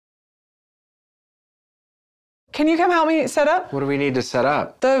can you come help me set up? What do we need to set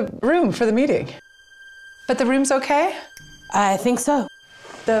up? The room for the meeting. But the room's okay? I think so.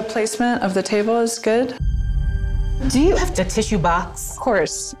 The placement of the table is good? Do you have the tissue box? Of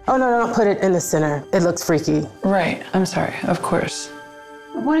course. Oh, no, put it in the center. It looks freaky. Right, I'm sorry, of course.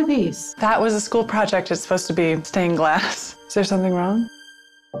 What are these? That was a school project. It's supposed to be stained glass. Is there something wrong?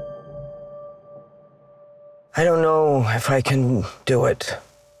 I don't know if I can do it.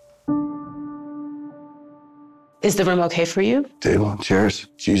 Is the room okay for you? Table, chairs,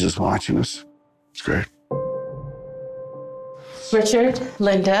 Jesus watching us. It's great. Richard,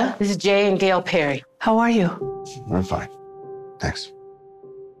 Linda, this is Jay and Gail Perry. How are you? I'm fine. Thanks.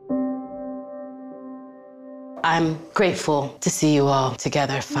 I'm grateful to see you all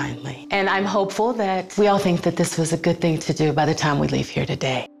together finally. And I'm hopeful that we all think that this was a good thing to do by the time we leave here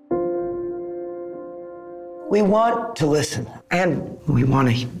today. We want to listen, and we want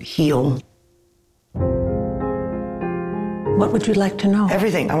to heal. What would you like to know?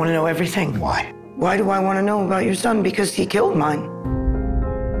 Everything. I want to know everything. Why? Why do I want to know about your son? Because he killed mine.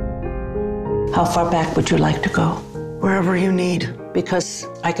 How far back would you like to go? Wherever you need. Because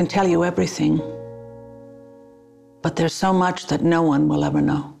I can tell you everything, but there's so much that no one will ever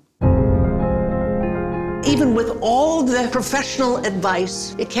know. Even with all the professional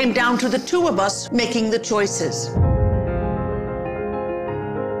advice, it came down to the two of us making the choices.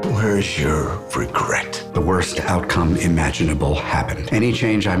 Where's your regret? The worst outcome imaginable happened. Any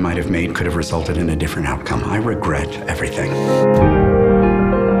change I might have made could have resulted in a different outcome. I regret everything.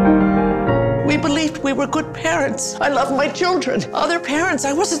 We believed we were good parents. I love my children. Other parents,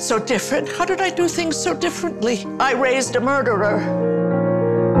 I wasn't so different. How did I do things so differently? I raised a murderer.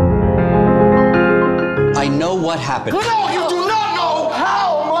 I know what happened. No, you do not know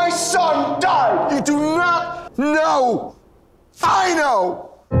how my son died! You do not know! I know!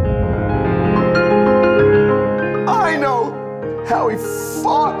 I know how he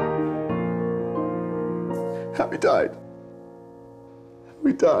fought! How he died. How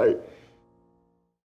he died.